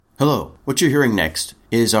Hello. What you're hearing next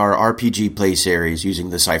is our RPG play series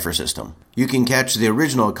using the Cypher system. You can catch the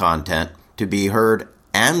original content to be heard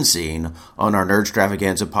and seen on our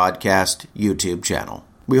Nerdstravaganza podcast YouTube channel.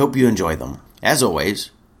 We hope you enjoy them. As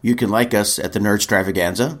always, you can like us at the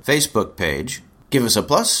Nerdstravaganza Facebook page, give us a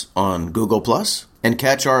plus on Google+, and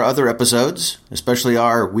catch our other episodes, especially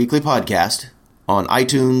our weekly podcast, on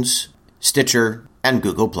iTunes, Stitcher, and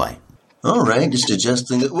Google Play. All right, just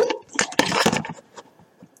adjusting it.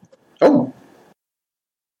 Oh!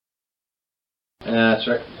 That's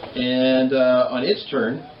right. And on its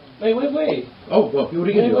turn... Wait. Oh, well, what are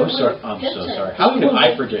you going to do? I'm sorry. I'm so sorry. How can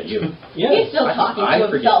I forget you? Yeah. He's still talking to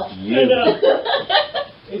himself. You.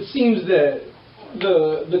 It seems that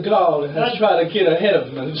the god has tried to get ahead of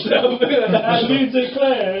himself. I do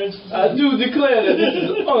declare that this is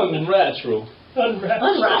unnatural.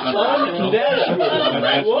 Unnatural.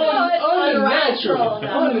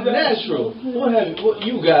 What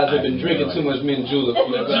you guys have been drinking too much mint julep.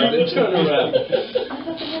 Turn around.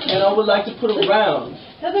 And I would like to put a round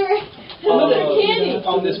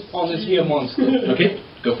on this here monster. Okay,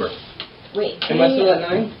 go for it. Wait. Am I still at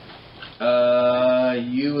 9?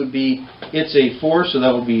 You would be... It's a 4, so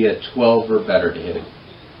that would be a 12 or better to hit it.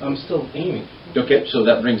 I'm still aiming. Okay, so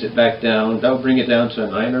that brings it back down. That would bring it down to a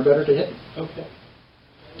 9 or better to hit. Okay.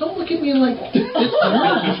 Don't look at me like... It's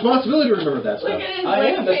your responsibility to remember that stuff.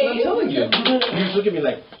 I am. That's what I'm telling you. You just look at me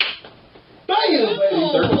like... Bam,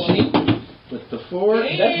 baby. 13 with the 4.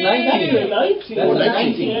 That's 19. That's a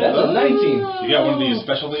 19. That's a 19. You got one of these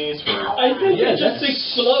specialties for... I think it just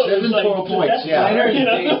explodes. 7 total points, yeah. Minor is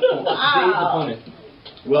dazed opponent.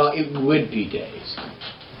 Well, it would be dazed.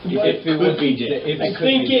 It could be dazed. I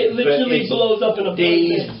think it literally blows up in a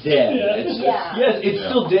dazed dead. Yeah. Yes, it's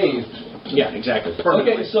still dazed. Yeah, exactly.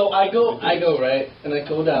 Okay, so I go right, and I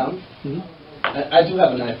go down. Mm-hmm. I do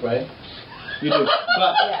have a knife, right? You do.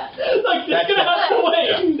 But like, this gonna have to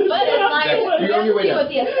wait. But it's like, you're on your way down.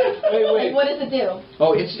 Wait. What does it do?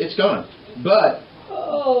 Oh, it's gone. But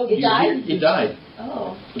it died? It died.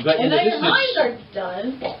 Oh. But and then your minds are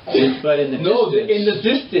done. But in the distance. In the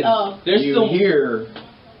distance. Oh. There's you still hear...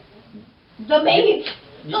 The mate.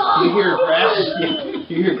 You hear grass.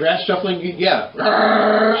 You hear grass shuffling.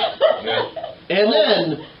 And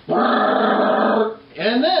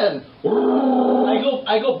then.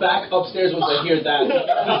 I go back upstairs once I hear that. I'm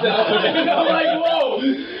like, whoa!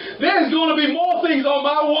 There's going to be more things on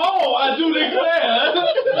my wall. I do declare.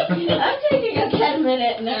 I'm taking a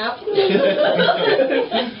 10-minute nap.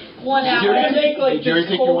 1 hour. Did you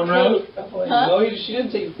take your 1 round? Huh? No, she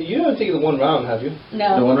didn't take. You haven't taken the 1 round, have you?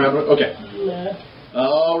 No. The 1 round? Okay. Yeah.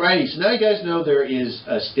 Alrighty, so now you guys know there is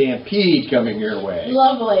a stampede coming your way.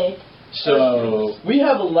 Lovely. So... We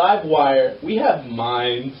have a live wire. We have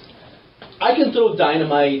mines. I can throw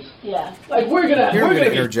dynamite. Yeah. Like, we're gonna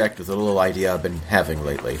interject with a little idea I've been having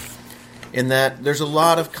lately. In that there's a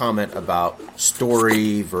lot of comment about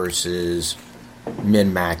story versus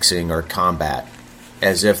min-maxing or combat,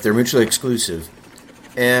 as if they're mutually exclusive.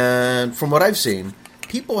 And from what I've seen,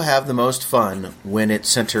 people have the most fun when it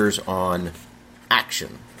centers on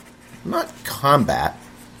action. Not combat,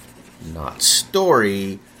 not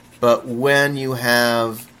story, but when you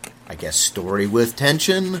have, I guess, story with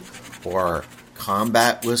tension or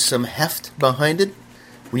combat with some heft behind it.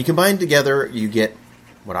 When you combine together, you get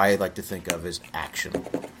what I like to think of as action.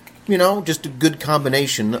 You know, just a good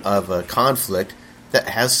combination of a conflict that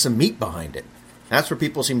has some meat behind it. That's where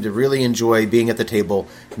people seem to really enjoy being at the table,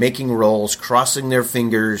 making rolls, crossing their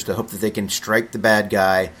fingers to hope that they can strike the bad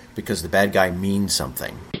guy because the bad guy means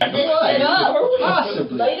something. Light it up.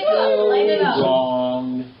 Possibly. Light it up.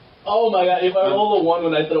 Wrong. Oh my god, if I roll a 1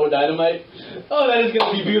 when I throw a dynamite, oh, that is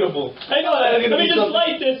going to be beautiful. I know, let me just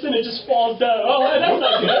light this and it just falls down. Oh, that's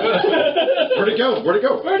not good. Where'd it go? Where'd it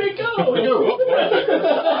go?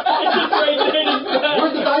 It's just right there in his back.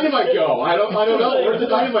 Where'd the dynamite go? I don't know. Where'd the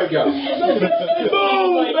dynamite go?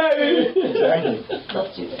 Boom, baby! Exactly.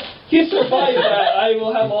 Let's do this. He survived that. I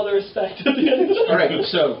will have all the respect at the end of the All right,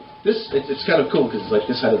 so it's kind of cool because it's like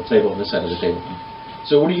this side of the table and this side of the table.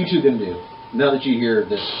 So what are you two going to do now that you hear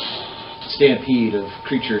this stampede of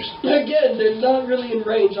creatures? Again, they're not really in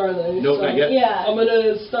range, are they? No, not yet. Yeah. I'm going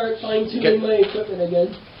to start fine-tuning my equipment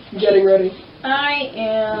again. Getting ready. I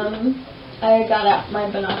got out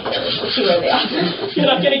my binoculars. We'll see where they are.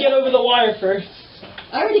 You're not going to get over the wire first.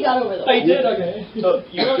 I already got over the I wire. did? Okay. So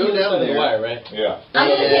you go down there. The wire, right? Yeah.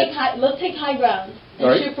 I'm going to let's take high ground and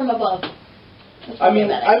All right. shoot from above. That's I mean,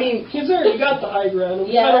 better. he's already got the high ground.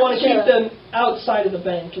 We Yeah, kind of want to that's keep true. them outside of the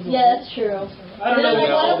bank. As well. Yeah, that's true. I don't know. Like,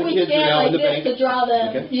 all what the if we kids are stand now in like the this bank? to draw them,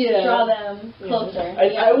 Okay. Yeah. draw them closer?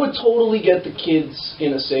 I would totally get the kids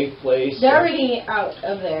in a safe place. They're already out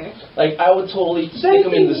of there. Like, I would totally stick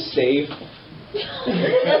them in the safe.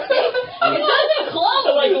 It doesn't close.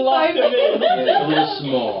 Like, lock them in. It's a little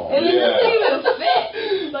small. It doesn't even fit.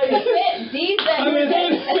 Like, it fit decent. I mean,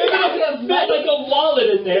 It's fit like a wallet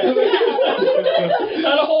in there.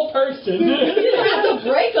 Not a whole person. You don't have to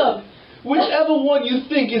break them. Whichever one you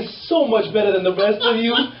think is so much better than the rest of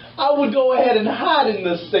you, I would go ahead and hide in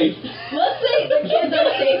the safe. Let's say the kids are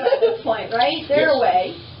safe at this point, right? They're Yes.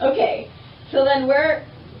 away. Okay. So then we're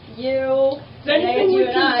you. Is there anything you we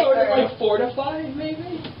and can I sort of are- like fortify,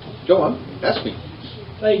 maybe? Go on. Ask me.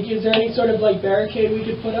 Like, is there any sort of like barricade we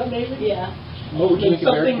could put up, maybe? Yeah. What would you Like make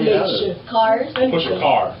a something barricade out of? makeshift. Cars. Push a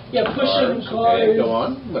car. Yeah, pushing cars. Okay, go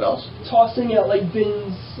on. What else? Tossing out like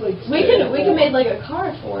bins, like We can make like a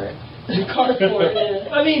car for it. the car for it.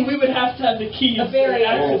 Yeah. I mean, we would have to have the keys A very- to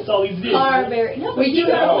access all these vehicles. Car very. No, We do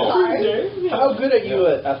have a cars. cruiser. How good are you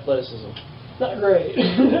at athleticism? Not great.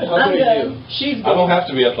 How I'm good are good. you? She's good. I don't have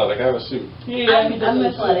to be athletic. I have a suit. Yeah, he I'm doesn't-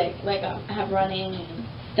 athletic. Like I have running and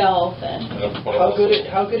stealth and. How good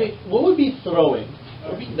at, what would be throwing?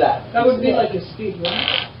 What would be that? That would be like a speed run.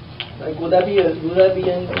 Like, would that be any?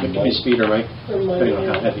 It could be speed or might, For my, depending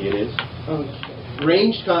on how heavy it is.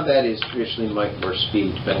 Ranged combat is traditionally might or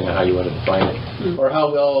speed, depending on how you want to define it, or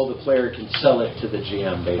how well the player can sell it to the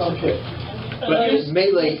GM, basically. Okay. But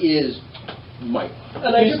melee is might.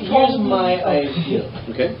 And I Here's, could here's probably- my idea.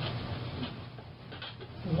 Okay.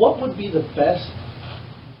 What would be the best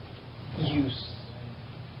use?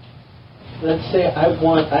 Let's say I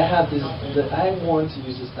want to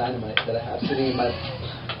use this dynamite that I have sitting in my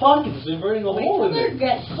pocket. It's been burning a Wait hole till in they it.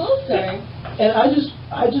 get closer. And I just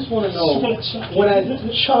want to know when I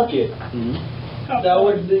chuck it, that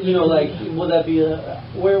would, you know, like, would that be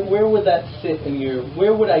where would that sit in your?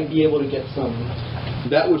 Where would I be able to get some?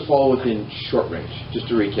 That would fall within short range. Just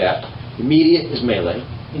to recap, immediate is melee.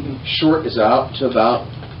 Short is out to about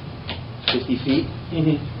 50 feet,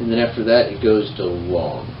 and then after that it goes to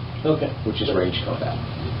long, Okay. which is range combat.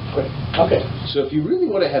 Great. Okay. So if you really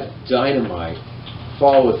want to have dynamite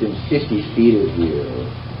fall within 50 feet of you,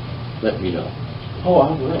 let me know. Oh, I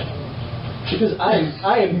will. Because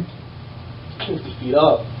I am 50 feet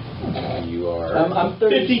up. You are. I'm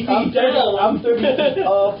 30 50 feet I'm 30, down. I'm 30 feet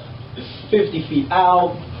up, 50 feet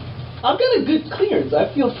out. I've got a good clearance. I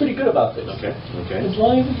feel pretty good about this. Okay. Okay. As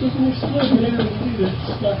long as it doesn't explode, we're able to do this.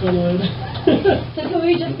 Knock on wood. So can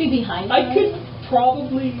we just be behind? I them? could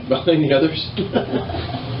probably. Behind the others.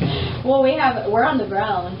 Well, we're on the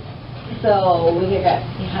ground, so we could get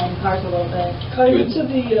behind cars a little bit. Kind of to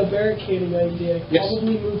the barricading idea. Yes.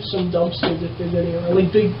 Probably move some dumpsters if there's any, or like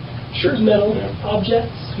big metal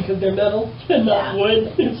objects because they're metal and not wood.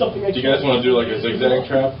 It's something I Do you guys want to do like a zigzag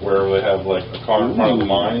trap where they have like a car in front of the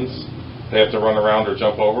mines? They have to run around or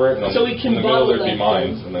jump over it, and then So we can in the middle there'd bottleneck be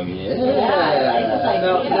mines, and then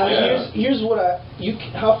Now Yeah. here's what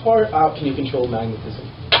how far out can you control magnetism?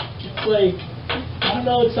 It's like, I don't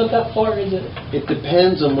know, it's not that far, is it? It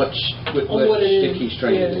depends on what what it stick is, he's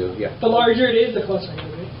trying yeah. to do. Yeah. The larger it is, the closer it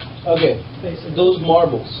is, Okay, basically. those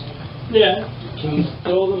marbles. Yeah. Can you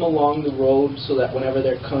throw them along the road so that whenever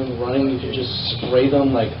they're coming running, you can just spray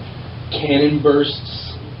them like cannon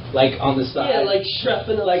bursts, like on the side? Yeah, like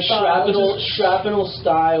shrapnel. like style, shrapnel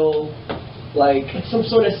style, like. like some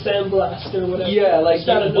sort of sandblast or whatever. Yeah, like Just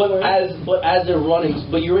out of nowhere. but as they're running,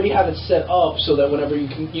 but you already have it set up so that whenever you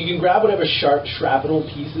can grab whatever sharp shrapnel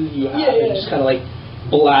pieces you have and just kind of like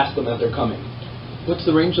blast them as they're coming. What's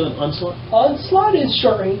the range on onslaught? Onslaught is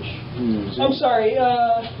short range. Hmm. I'm sorry,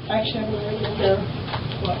 actually I have it right here.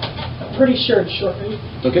 Well, I'm pretty sure it's short range.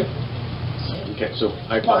 Okay. Okay, so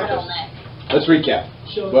I apologize. Bottleneck. Let's recap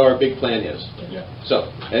Sure. what our big plan is. Yeah.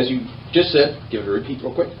 So, as you just said, give it a repeat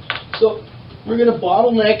real quick. So we're gonna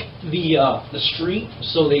bottleneck the street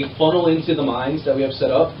so they funnel into the mines that we have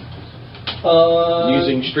set up.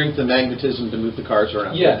 Using strength and magnetism to move the cars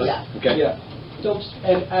around. Yes. Yeah. Okay. Yeah.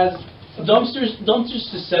 And as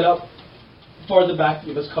dumpsters to set up farther back to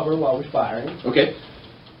give us cover while we're firing. Okay.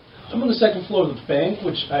 I'm on the second floor of the bank,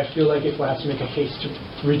 which I feel like if I have to make a haste to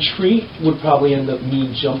retreat, would probably end up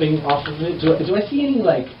me jumping off of it. Do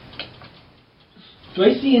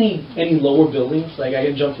I see any any lower buildings? Like I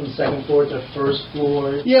can jump from the second floor to the first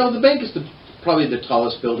floor? Yeah, well, the bank is probably the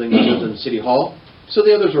tallest building other than City Hall. So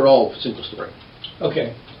the others are all single story.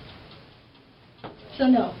 Okay. So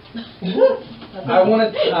no. I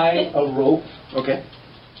want to tie a rope Okay.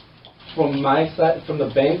 from my side, from the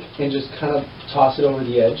bank, and just kind of toss it over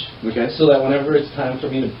the edge. Okay. So that whenever it's time for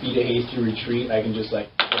me to beat a hasty retreat, I can just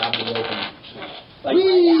like grab the rope and like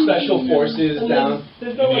special forces down.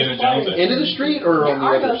 There's no Indiana like Jones. Into the street or on the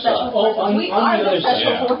Are other those special side? forces? on We the are other the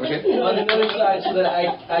special side. forces. on another side, so that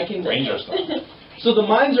I can. Ranger stuff. So the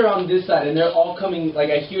mines are on this side, and they're all coming.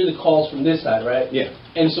 Like I hear the calls from this side, right? Yeah.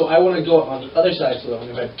 And so I want to go on the other side, so that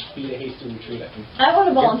whenever I beat a hasty retreat, I can. I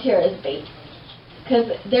want to volunteer as bait.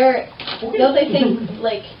 Because don't they think,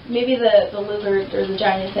 like, maybe the lizard or the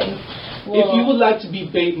giant things will... If you would like to be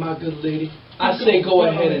bait, my good lady, I say go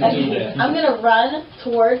ahead and do that. I'm going to run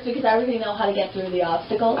towards, because I already know how to get through the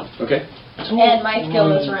obstacles. Okay. And my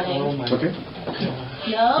skill is running. Oh my Okay.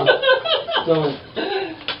 No? Don't.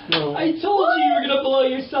 No. I told you were gonna blow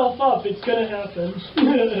yourself up. It's gonna happen.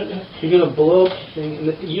 You're gonna blow up the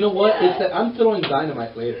thing. You know what? It's that I'm throwing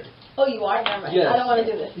dynamite later. Oh, you are? Never mind. Yes. I don't want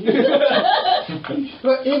to do this.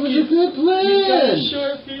 But it was a good plan.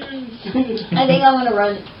 Sure fuse. I think I'm going to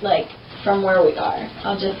run, like, from where we are.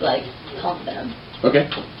 I'll just, like, taunt them. Okay.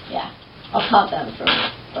 Yeah. I'll taunt them from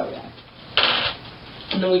where we are.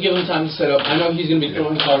 And then we give him time to set up. I know he's going to be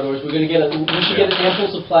throwing car doors. We should get an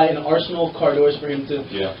ample supply, an arsenal of car doors for him to.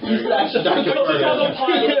 Yeah. All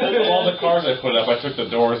All the cars I put up, I took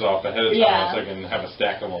the doors off ahead of time Yeah. so I can have a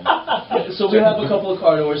stack of them. So we have a couple of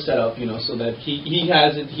car doors set up, so that he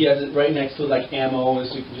has it right next to like ammo,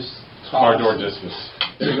 so you can just Car toss. door discus.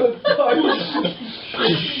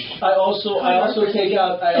 I also take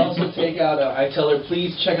out. I tell her,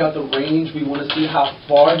 please check out the range. We want to see how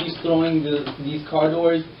far he's throwing these car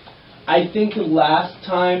doors. I think last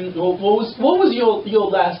time, what was your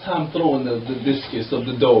last time throwing the discus of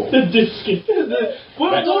the door? The discus.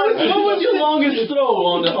 What was your longest throw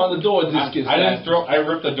on the door discus? I didn't throw. I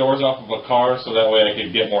ripped the doors off of a car so that way I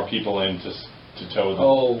could get more people in to tow them.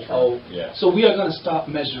 Oh. Yeah. So we are gonna stop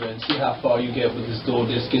measuring, see how far you get with this door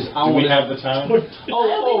discus. Do we have the time?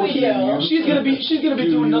 She's gonna be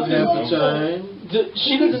doing nothing. Have the time?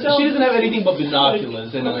 She doesn't have anything but binoculars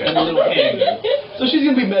and a little handgun. So she's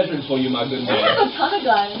gonna be measuring for you, my good I have man. a ton of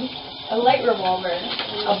guns, a light revolver,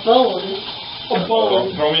 a bone,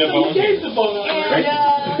 Throw me a bone. Who gave the bone away?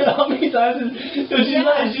 and How many times she's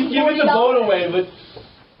giving the boat away, but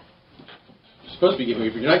Supposed to be giving away,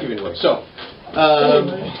 but you're not giving away. So,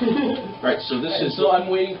 right. So this is. so I'm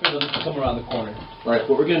waiting for them to come around the corner. All right.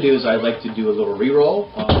 What we're going to do is I'd like to do a little re-roll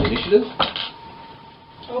on the initiative,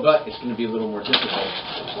 but it's going to be a little more difficult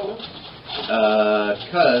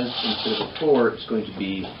because instead of a 4, it's going to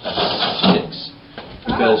be a 6.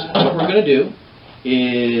 Because what we're going to do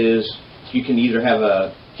is you can either have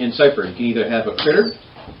in Cypher, you can either have a critter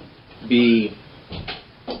be,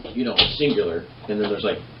 singular, and then there's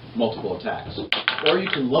like multiple attacks, or you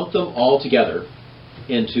can lump them all together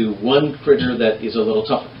into one critter that is a little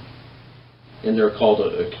tougher, and they're called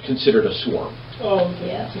considered a swarm. Oh, okay.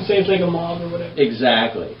 Yeah. So say it's like a mob or whatever.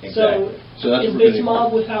 Exactly. So, So that's is what we're this gonna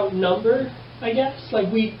mob without number, I guess? Like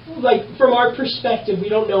from our perspective, we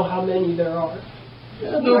don't know how many there are.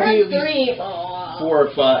 There'll we're be at at least 3. 4 or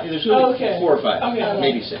 5. There's really Okay. 4 or 5, Okay.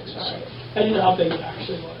 maybe 6. Alright. I didn't know how big it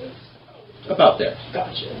actually was. About there.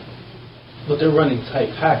 Gotcha. But they're running tight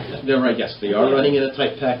pack. They're right. Yes, they are running in a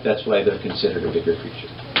tight pack. That's why they're considered a bigger creature.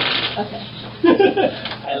 Okay.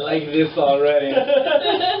 I like this already.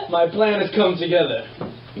 My plan has come together.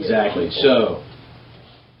 Exactly. So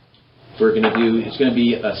we're going to do. It's going to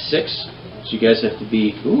be a 6. So you guys have to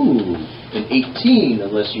be an 18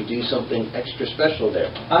 unless you do something extra special there.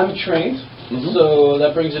 I'm trained, so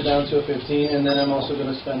that brings it down to a 15, and then I'm also going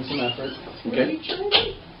to spend some effort. Okay.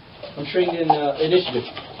 I'm trained in initiative.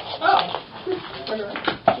 Oh.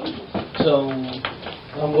 So,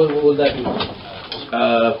 what would that be?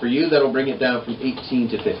 For you, that'll bring it down from 18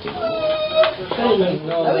 to 15.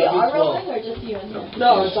 No, Are we that'd be all 12. rolling or just you and him?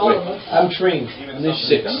 No, it's all of us. I'm trained.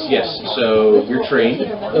 6. Yes. So you're trained.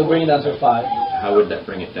 It'll bring it down to a 5. How would that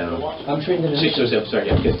bring it down? I'm trained in 6. initiative. I'm sorry.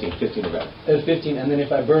 Yeah, 15. 15 or better. At 15, and then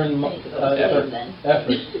if I burn Effort.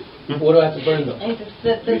 effort, what do I have to burn though? I need to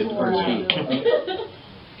sit You this get to one burn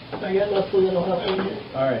out. I got nothing that'll help me here.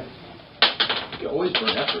 All right. You can always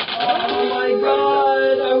burn effort. Oh my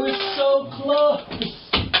god, I was so close.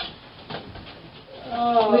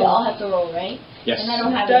 Oh. We all have to roll, right? Yes. And I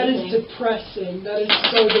don't have That is anything. depressing. That is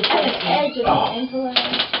so I have an depressing. edge of intellect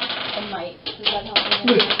and might. Does that help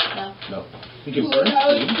me? No. No. You can burn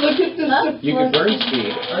Look speed. at this. Huh? You can burn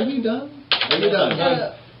speed. Are you done? Are you done?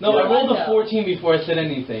 No, I rolled a No. 14 before I said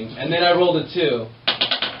anything, and then I rolled a 2.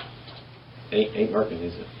 Ain't marking,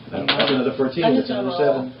 is it? That's another 14. I'm That's just another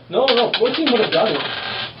gonna 7. No, 14 would have done it.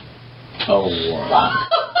 Oh, wow.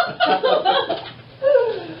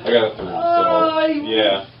 I got a 3, so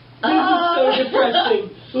yeah. This is so depressing.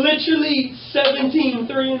 Literally 17,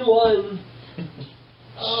 3 and 1.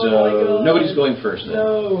 Oh my So God. nobody's going first then.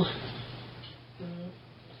 No.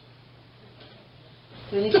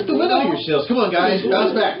 Took the wind out of your sails. Come on, guys.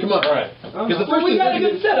 Bounce back. Come on. All right. Because the But first we got a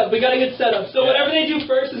thing good setup. So whatever they do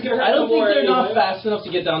first is gonna hurt I don't them think more they're not anyway. fast enough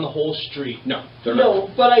to get down the whole street. No, they're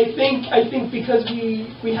not. No, but I think because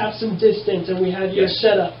we have some distance and we have your Yes.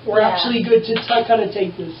 setup, we're Yeah. actually good to kind of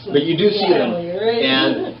take this. But you do see them, Right?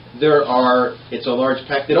 and it's a large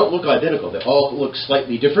pack. They don't look identical. They all look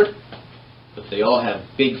slightly different, but they all have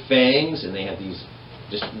big fangs, and they have these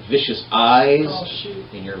just vicious eyes. Oh shoot!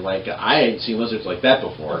 And you're like, I hadn't seen lizards like that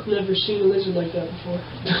before. I've never seen a lizard like that before.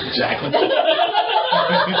 Exactly.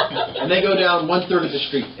 And they go down 1/3 of the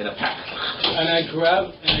street in a pack. And I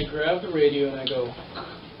grab the radio and I go,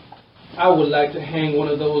 I would like to hang one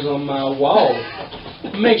of those on my wall.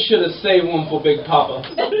 Make sure to save one for Big Papa.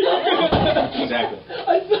 Exactly.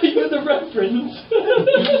 I thought you had the reference.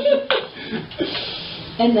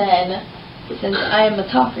 And then, since I am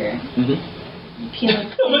a talker,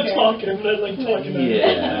 peeling I'm a talker, but I like talking.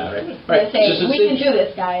 Yeah. Right. I Right. say, Just a we can stage- do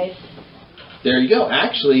this, guys. There you go.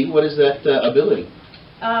 Actually, what is that ability?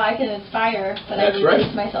 I can inspire, but That's I right.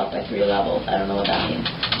 reduce myself by 3 levels. I don't know what that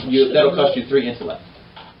means. That'll cost you 3 intellect.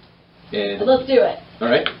 And But let's do it. all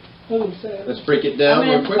right, let's break it down I'm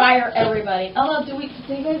real gonna quick. inspire everybody. Oh, do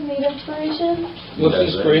you guys need inspiration? What's Does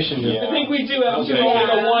it? inspiration do? Yeah. I think we do have Okay. to like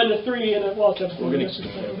Yeah. a 1, a 3, and a well, that's We're going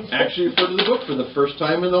to actually refer to the book for the first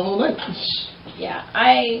time in the whole night. Yeah.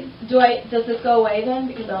 Does this go away then?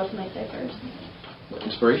 Because that was my ciphers. What,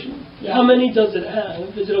 inspiration? Yeah. How many does it have?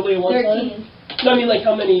 Is it only one 13. time? No, I mean like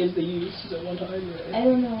how many is the use? Is it one time? Or? I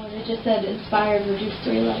don't know. It just said inspired, reduce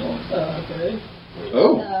 3 levels. Okay.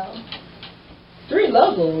 Oh, So 3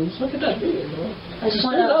 levels. Look at that video, bro. I just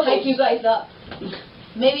want to hype you guys up.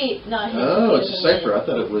 Maybe not. oh, it's a cipher. I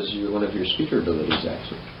thought it was one of your speaker abilities,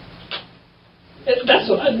 actually. That's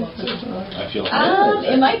what I thought. I feel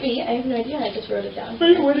It might be. I have no idea. I just wrote it down.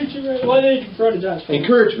 Where did you write? Why did you write it down?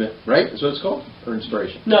 Encouragement, right? That's what it's called? Or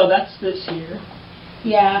inspiration? No, that's this here.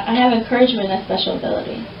 Yeah, I have encouragement as special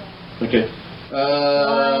ability. Okay.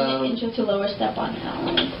 1 inch to lower step on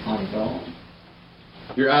roll.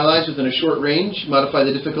 Your allies within a short range modify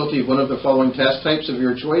the difficulty of one of the following task types of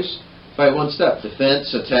your choice by 1 step.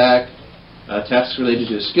 Defense, attack, tasks related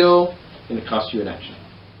to a skill, and it costs you an action.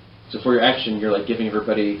 So for your action, you're like giving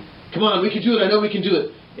everybody, come on, we can do it, I know we can do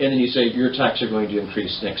it. And then you say your attacks are going to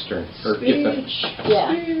increase next turn. Or get better.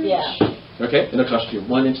 Yeah, yeah. Okay, and it'll cost you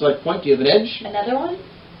 1 intellect point. Do you have an edge? Another one?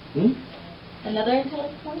 Hmm? Another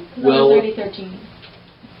intellect point? Because Well, I was already 13.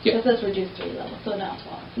 Yeah. This says reduce 3 levels, so now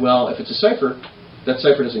 12. Well, if it's a cipher, that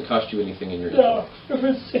cipher doesn't cost you anything in your No,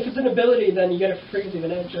 intellect. if it's an ability, then you get it for free because you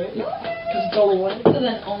have an edge, right? Because it's only one. So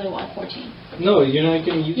then only 114. No, you're not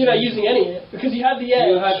going to use You're not using any because you have the edge.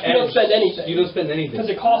 You have You don't edge. spend anything. You don't spend anything.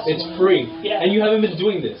 Because it costs It's more. free. Yeah. And you haven't been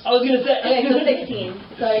doing this. I was gonna say. Okay, so 16.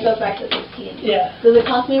 So it goes back to 16. Yeah. Does it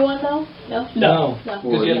cost me 1 though? No? No. No.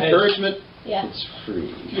 For Because you have edge. encouragement, Yeah. it's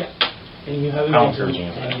free. Yeah. And you haven't I don't been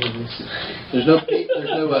doing care. any of this. There's no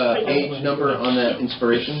age number on that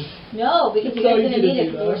inspiration. No, because you So guys you didn't didn't need it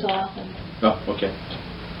do because we're that. so awesome. Oh, okay.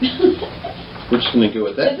 We're just gonna go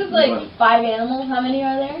with that. This is Move like on. 5 animals. How many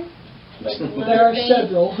are there? Like There are things?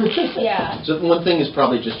 several. Yeah. So one thing is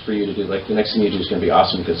probably just for you to do. Like the next thing you do is going to be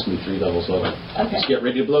awesome because it's going to be 3 levels lower. Okay. Just get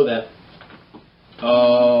ready to blow that.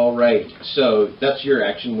 All right. So that's your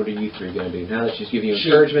action. What are you 3 going to do now that she's giving you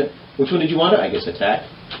encouragement? Which one did you want? I guess attack.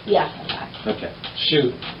 Yeah. Okay.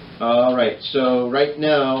 Shoot. All right. So right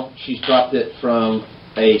now she's dropped it from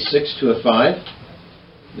a 6 to a 5.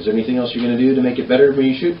 Is there anything else you're going to do to make it better when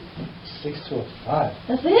you shoot? 6 to a 5.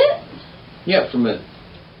 That's it? Yeah,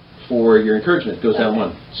 for your encouragement it goes down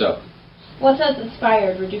Okay. 1. So Well, it says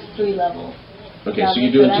inspired, reduce 3 levels. okay, Yeah, so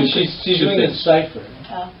you're doing so 2 that's- She's two doing a things. cipher.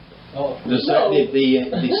 Oh. Oh. The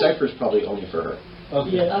cipher is probably only for her. Okay.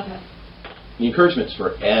 Yeah. Okay. The encouragement's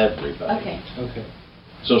for everybody. Okay. Okay.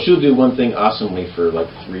 So she'll do one thing awesomely for like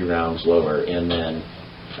 3 rounds lower, and then,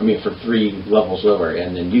 for 3 levels lower,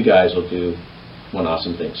 and then you guys will do one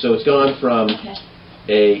awesome thing. So it's gone from Okay.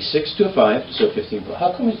 a 6 to a 5, so 15 plus.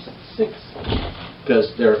 How come it's 6?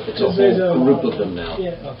 Because it's a There's whole a- group of them now.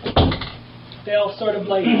 Yeah. Okay. They all sort of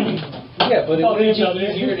like. Yeah, but it Oh, would each be other.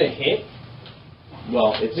 easier to hit.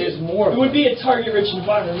 Well, it's There's more. It would be a target-rich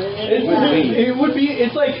environment. It would be.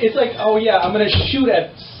 It's like. Oh yeah, I'm gonna shoot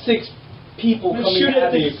at 6 people coming Shoot at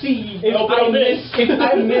at me. the sea. If Hope I it'll miss,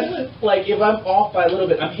 if I'm off by a little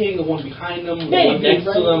bit, I'm hitting the one behind them, the one next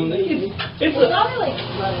to them. It's It's probably like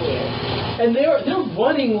lovelier. and they're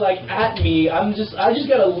running like at me. I just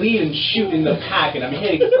gotta lead and shoot in the pack, and I'm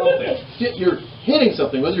hitting something. hitting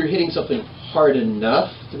something, whether you're hitting something hard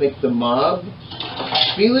enough to make the mob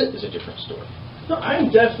feel it is a different story. No,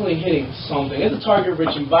 I'm definitely hitting something. It's a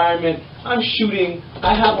target-rich environment. I'm shooting.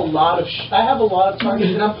 I have a lot of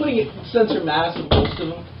targets, and I'm putting it sensor mass of most of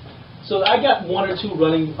them. So I got one or two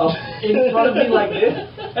running up in front of me like this,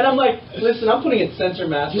 and I'm like, listen, I'm putting it sensor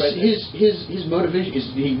mass right there. His motivation is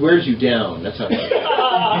he wears you down. That's how he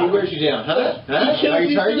wears you down. Huh? Are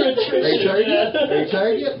you tired yet? Are you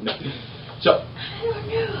tired yet? No. So.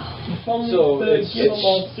 So the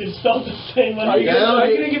monsters felt the same way. Are you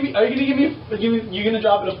gonna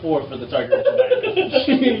drop it a 4 for the target?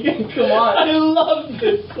 Come on. I love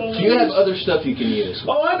this so much. You have other stuff you can use.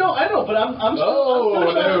 Oh, I know, but I'm No.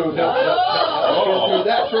 Let's go through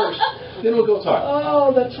that first. Then we'll go talk.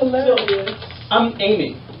 Oh, that's hilarious. I'm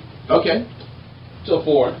aiming. Okay. So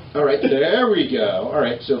 4. All right. There we go. All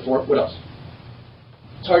right. So 4. What else?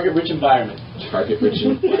 Target-rich environment. Target-rich.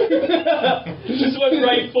 Just went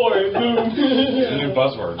right for it. Boom. New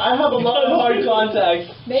buzzword. I have a lot of hard contacts.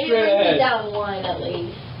 Maybe straight bring ahead. me down one at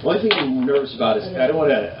least. One thing I'm nervous about is I don't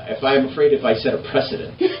want to. I'm afraid if I set a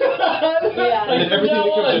precedent, Yeah. then everything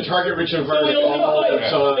becomes a target-rich environment all the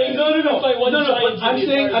time. No. I'm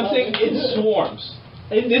saying it swarms.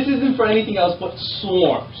 And this isn't for anything else but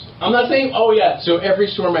swarms. I'm not saying, oh yeah. So every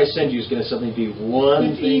storm I send you is going to suddenly be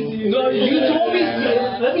one thing. No, you told me.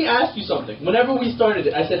 Let me ask you something. Whenever we started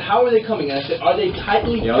it, I said, how are they coming? And I said, are they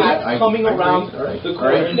tightly packed coming around the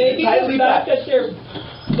corner? Maybe Tightly the fact packed. that they're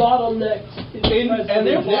bottlenecked. And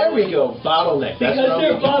they're There we go. Bottleneck. That's because what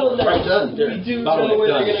they're bottlenecked. Right, done. There. We do Bottleneck, know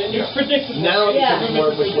where done. they're going to. It's predictable. Now it Yeah.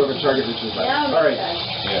 becomes more of a target-rich environment. Now All right.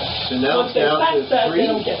 Yeah. So now Once it's they down pass to that, 3. they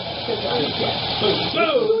don't get it.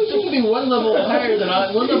 This will be one level higher than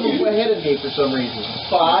one level ahead of me for some reason.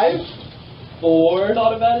 5, 4,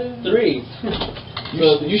 Thought about it? 3.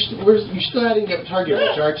 You're still adding that target,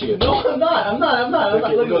 rich, aren't you? No, I'm not.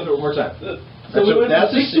 Okay, we'll go through it one more time. So we went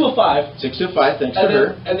that's from 6 to a 5. 6 to a 5, thanks to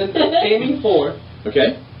her. And then aiming 4.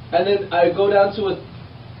 Okay. And then I go down to a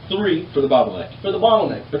 3 For the bottleneck. for the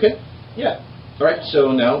bottleneck. Okay. Yeah. All right,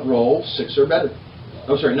 so now roll 6 or better.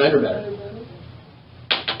 I'm sorry, 9 or better.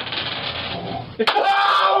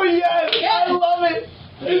 Oh, yes! I love it!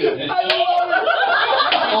 I love it!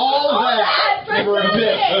 All that for a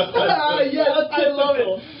bit. Yes, I love it!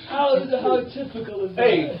 How typical is that?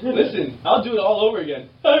 Hey, listen, I'll do it all over again.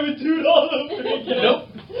 I would do it all over again. Nope.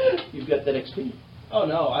 You've got that XP. Oh,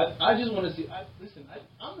 no, I just want to see...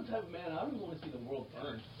 I'm the type of man, I don't want to see the world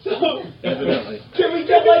burn. So, Evidently. can we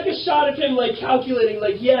get like a shot of him like calculating,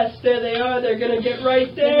 like, yes, there they are, they're gonna get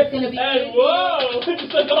right there, It's gonna be and crazy. whoa,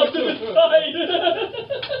 just like off to the side.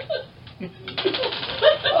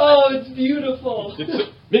 Oh, it's beautiful.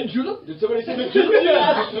 Mint julep? Did somebody say mint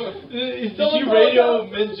julep? Did you radio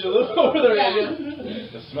mint julep over the radio?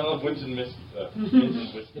 The smell of winter mist.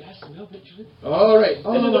 Whiskey. Did I smell mint julep? All right.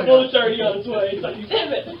 Oh, And then my the bullet's God. already on its way. It's like,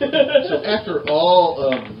 damn it. So after all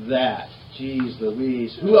of that, geez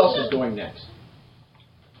Louise, who else is going next?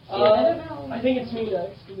 I think it's me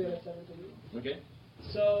next, because that's everything. Okay.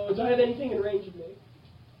 So, do I have anything in range of me?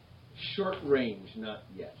 Short range, not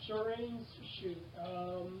yet. Short range? Shoot.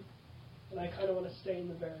 And I kind of want to stay in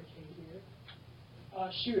the barricade here.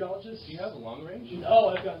 Shoot, I'll just... Do you have a long range? No,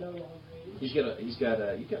 I've got no long range. You've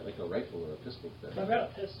got like a rifle or a pistol. I've got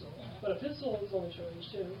a pistol. But a pistol is only short range,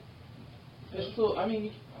 too. Pistol, I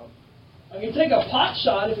mean... I can take a pot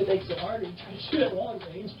shot if it makes it harder to try to shoot at long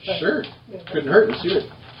range. But Sure. Yeah, Couldn't hurt. Let's do it.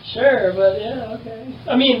 Sure, but yeah, okay.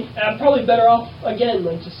 I mean, I'm probably better off, again,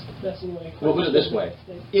 like just messing with Well, put it this way.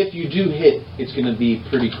 If you do hit, it's going to be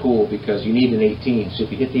pretty cool because you need an 18. So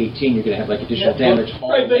if you hit the 18, you're going to have like additional damage. Right,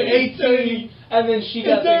 all but day. 18, and then she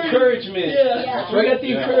got the encouragement. Yeah. Yeah. We got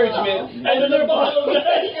the encouragement. And then they're bottleneck.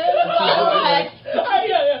 Bottleneck.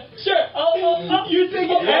 Yeah. Sure. You're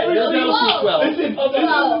thinking everything. Whoa. Listen,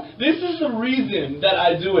 Whoa. this is the reason that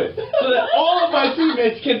I do it. So that all of my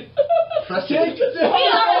teammates can take We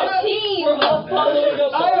are a team. We're all following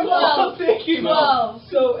up. I am all thinking. Whoa.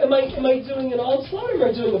 So am I doing an onslaught or am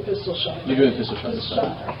I doing a pistol shot? You're doing a pistol shot. Pistol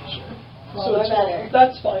shot. Sure. Well, we're better.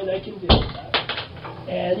 That's fine. I can deal with that.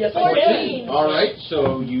 And yes, I 14. can. All right,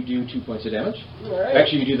 so you do 2 points of damage. All right.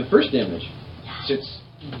 Actually, you do the first damage. Since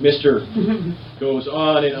Mr. goes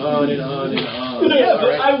on and on and on and on. Yeah, All but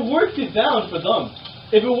right. I worked it down for them.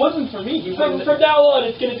 If it wasn't for me, he From wouldn't. now on,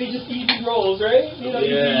 it's going to be just easy rolls, right? You know,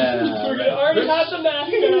 Yeah. we're going to already have the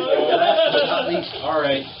mask Not on. least. All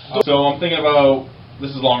right. So I'm thinking about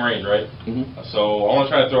this is long range, right? Mhm. So I want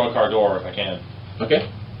to try to throw a car door if I can. Okay.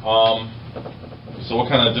 So what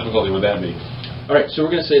kind of difficulty would that be? All right, so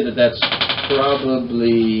we're going to say that that's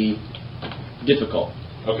probably difficult.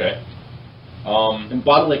 Okay. And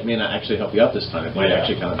bottleneck may not actually help you out this time. It might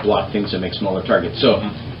actually kind of block things and make smaller targets. So,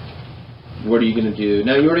 what are you going to do?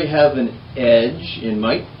 Now, you already have an edge in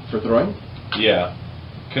might for throwing. Yeah.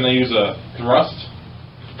 Can I use a thrust?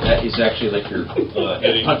 That is actually like your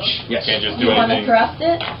hitting. punch. Yes. Can't just You do want to anything. thrust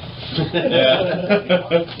it?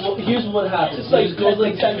 Yeah. Well, here's what happens. It's like It goes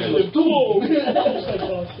like that. Boom! Just like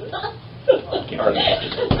Boston. All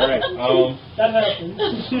right. That happens.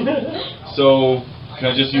 So can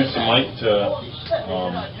I just use some might to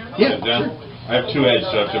Yeah, get down? sure. I have 2 edge,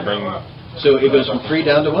 so I have to bring. So it goes from 3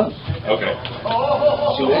 down to 1. Okay.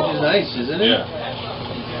 2 edge is nice, isn't it? Yeah.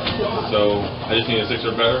 So I just need a 6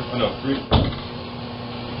 or better. Oh, no, 3.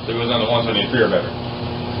 So it goes down to 1, so I need 3 or better.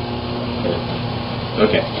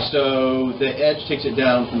 Okay. So the edge takes it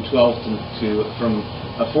down from 12 from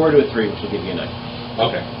a 4 to a 3, which will give you a 9.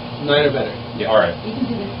 Okay. 9 or better. Yeah. All right. You can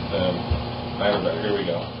do this. 9 or better. Here we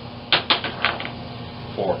go.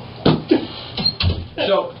 4.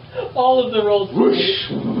 So, All of the rolls.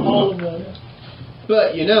 whoosh. All of them.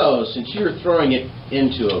 But since you're throwing it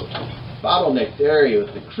into a bottlenecked area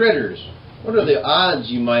with the critters, what are the odds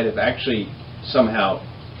you might have actually somehow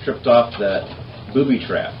tripped off that booby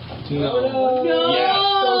trap? No. No.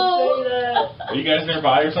 Don't say that. Are you guys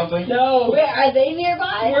nearby or something? No. Where are they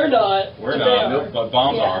nearby? We're not. We're They not. are. But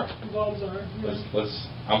bombs Yeah. are. Bombs are. Let's.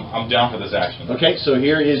 I'm down for this action. Okay, so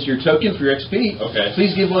here is your token for your XP. Okay.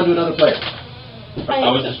 Please give one to another player. I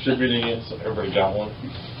was distributing it, so everybody got one.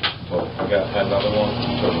 But I had another one.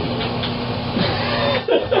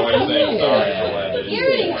 That's no way of saying sorry for what I did. He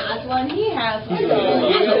already has one. He has one. You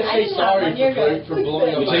gotta I say just have sorry one. You're good. for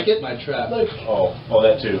blowing You up take it? my trap. Look. Oh,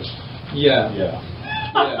 that too. Yeah. Yeah.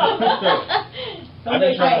 Yeah. I've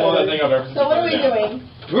been trying to blow that thing up ever since. So what are you we put it down. doing?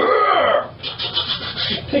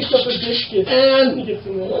 He picks up a biscuit. And He gets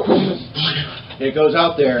in there. it goes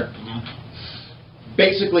out there,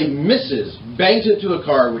 basically misses, bangs into a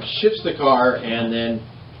car, which shifts the car, and then,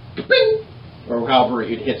 bing, or however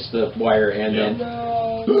it hits the wire, and then,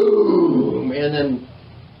 No. boom, and then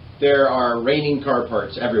there are raining car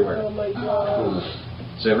parts everywhere. Oh my god.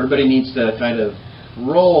 So everybody needs to kind of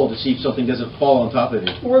roll to see if something doesn't fall on top of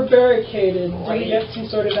you. We're barricaded. Do we get some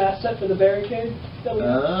sort of asset for the barricade? That we-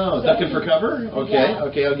 Oh, ducking for cover? Okay, Yeah.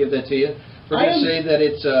 okay, I'll give that to you. We're I going to am say that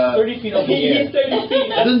it's, 30 feet up in the He's air. 30 feet.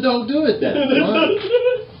 then don't do it then. Come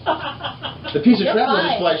on. The piece of You're shrapnel fine.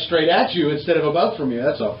 just flies straight at you instead of above from you,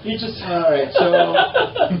 that's all. He just. Alright, so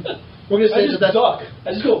we're going to I say just that that's duck.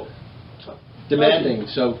 I just go. demanding,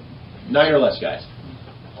 so 9 or less, guys.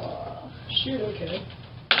 Shoot. Okay.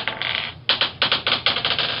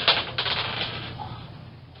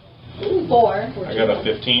 Ooh, 4. I got a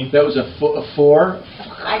 15. That was a 4.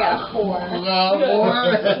 I got a 4.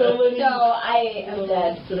 So many. So I am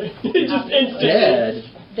dead. He just instantly. Dead.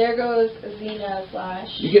 There goes Xena slash.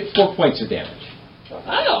 You get 4 points of damage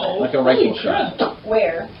Ow. Like a rifle Holy crap.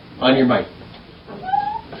 Where? on your mic.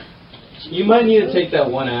 You might need to take that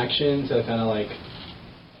one action to kind of like.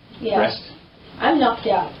 Yeah. Rest. I'm knocked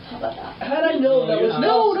out. How about that? Had I known that was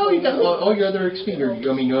No, you got your other XP. Your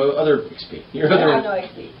other XP. Your I have other no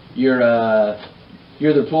XP.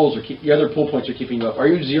 your other pool points are keeping you up. Are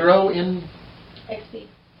you 0 in? XP.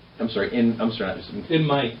 I'm sorry. I'm sorry. Not In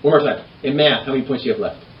might. one more time. In math, how many points do you have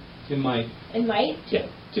left? In might. In might. Yeah,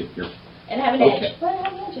 2. You're And have an Okay. edge. But I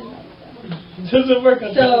have an edge in might. So. doesn't work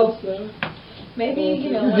on So- that. So. Maybe,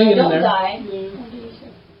 You're when I hanging in don't there. die.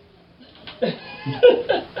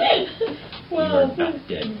 you are not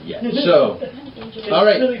dead yet. So, It's all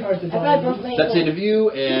right. really hard to I thought I die. broke my That's the ankle. interview,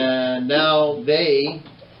 and now they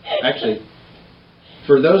actually,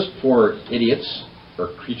 for those 4 idiots or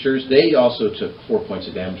creatures, they also took 4 points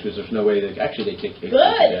of damage because there's no way they take 8 points of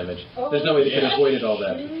Good. damage. There's no way they could have avoided all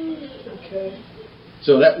that. Okay.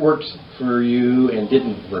 So that worked for you and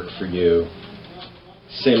didn't work for you.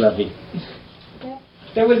 C'est la vie.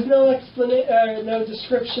 There was no no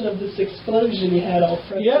description of this explosion you had all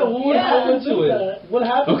present. Yeah, what would Yeah. happen to it? What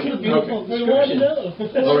happened Okay, to the beautiful okay. We want to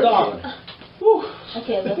description? know. All right. Stop.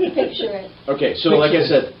 Okay, let's picture it. Okay, so like I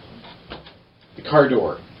said, the car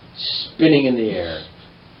door spinning in the air.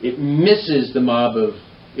 It misses the mob of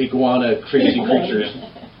iguana crazy creatures,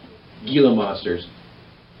 Gila monsters.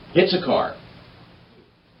 Hits a car.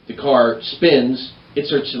 The car spins. It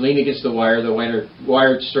starts to lean against the wire. The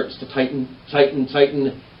wire starts to tighten,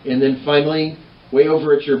 and then finally, way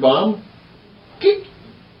over at your bomb, kick.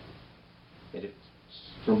 And it,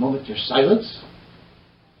 for a moment, there's silence,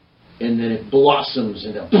 and then it blossoms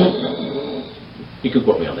into. You could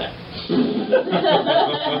quote me on that.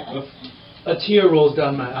 A tear rolls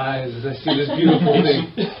down my eyes as I see this beautiful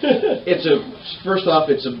thing. First off,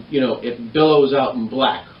 it billows out in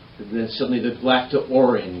black And then suddenly the black to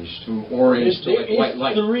orange, from orange to like white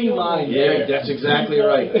light. 3 mines. Yeah, that's exactly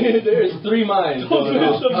right. There's 3 mines. Those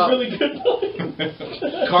are some really good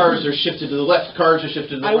points. Cars are shifted to the left, cars are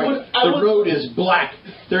shifted to the right. The road is black.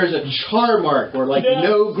 There's a char mark where like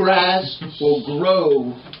no grass will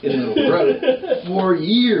grow in the road for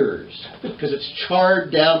years because it's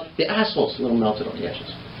charred down. The asphalt's a little melted on the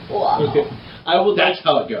edges. Wow. Okay. That's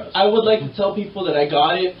how it goes. I would like to tell people that I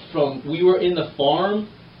got it from, we were in the farm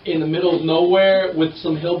in the middle of nowhere with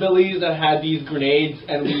some hillbillies that had these grenades,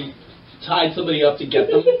 and we tied somebody up to get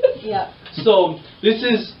them. Yeah. So this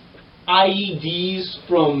is IEDs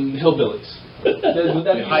from hillbillies. Would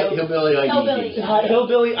that be Hillbilly Hillbilly. IED.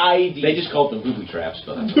 Hillbilly IED. They just called them booby traps,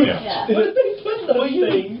 but Yeah. What did they put those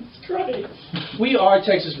things? Christ. We are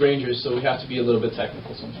Texas Rangers, so we have to be a little bit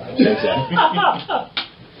technical sometimes. exactly.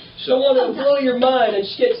 So I want to blow your mind and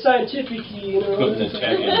just get scientific, you know. Put the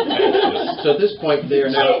tag in Texas. So at this point, they are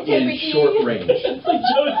now in short range. It's like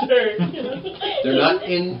Joe's turn. You know? They're not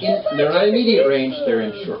in they're not immediate range. They're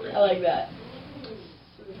in short range. I like that.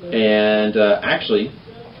 And actually,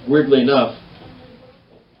 weirdly enough,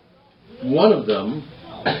 one of them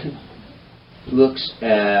looks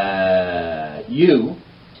at you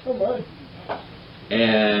Oh my.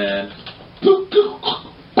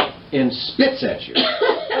 and spits at you.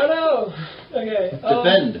 Oh no. Okay.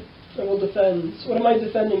 Defend. I will defend. What am I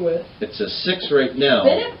defending with? It's a 6 right now,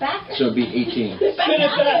 Spin it back. so it'd be 18. Spin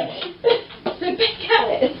it back. Spin back at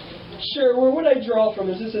it. Sure. Where would I draw from?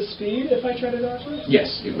 Is this a speed if I try to dodge it?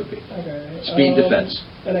 Yes, it would be. Okay. Speed defense.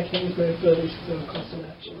 And I can't use my abilities to cost an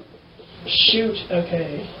action. Shoot.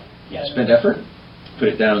 Okay. Yeah. Spend effort. Put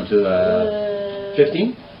it down to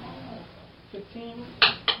 15. 15.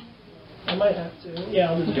 I might have to.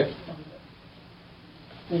 Yeah, I'll do Okay. that.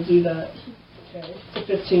 We'll do that. Okay. It's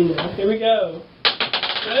a 15 now. Here we go.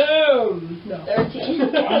 Boom. No. 13.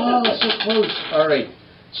 Oh, so close. All right.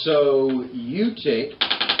 So you take.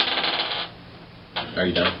 Are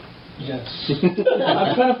you done? Yes.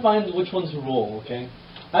 I'm trying to find which ones to roll, okay?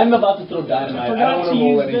 I'm about to throw dynamite. I don't want to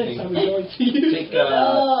roll anything. I was going to use Take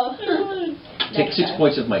Oh. take 6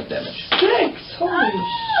 points of might damage. 6. Holy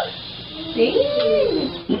See?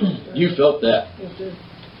 You felt that. shit.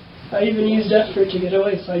 I even used effort to get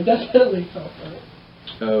away, so I definitely felt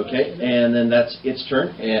that. Okay, and then that's its turn,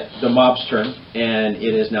 and the mob's turn, and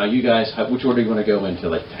it is now you guys. Which order do you want to go into,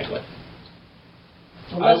 like tackle it?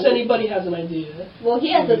 Unless anybody has an idea. Well,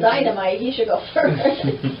 he has the dynamite. He should go first.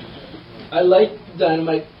 I light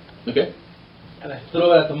dynamite Okay. and I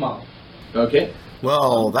throw it at the mob. Okay.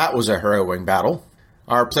 Well, that was a harrowing battle.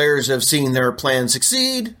 Our players have seen their plan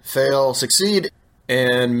succeed, fail, succeed,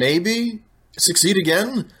 and maybe succeed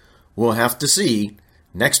again. We'll have to see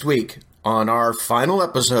next week on our final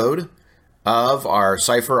episode of our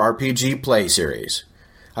Cypher RPG play series.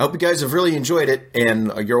 I hope you guys have really enjoyed it,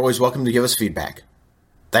 and you're always welcome to give us feedback.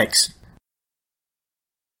 Thanks.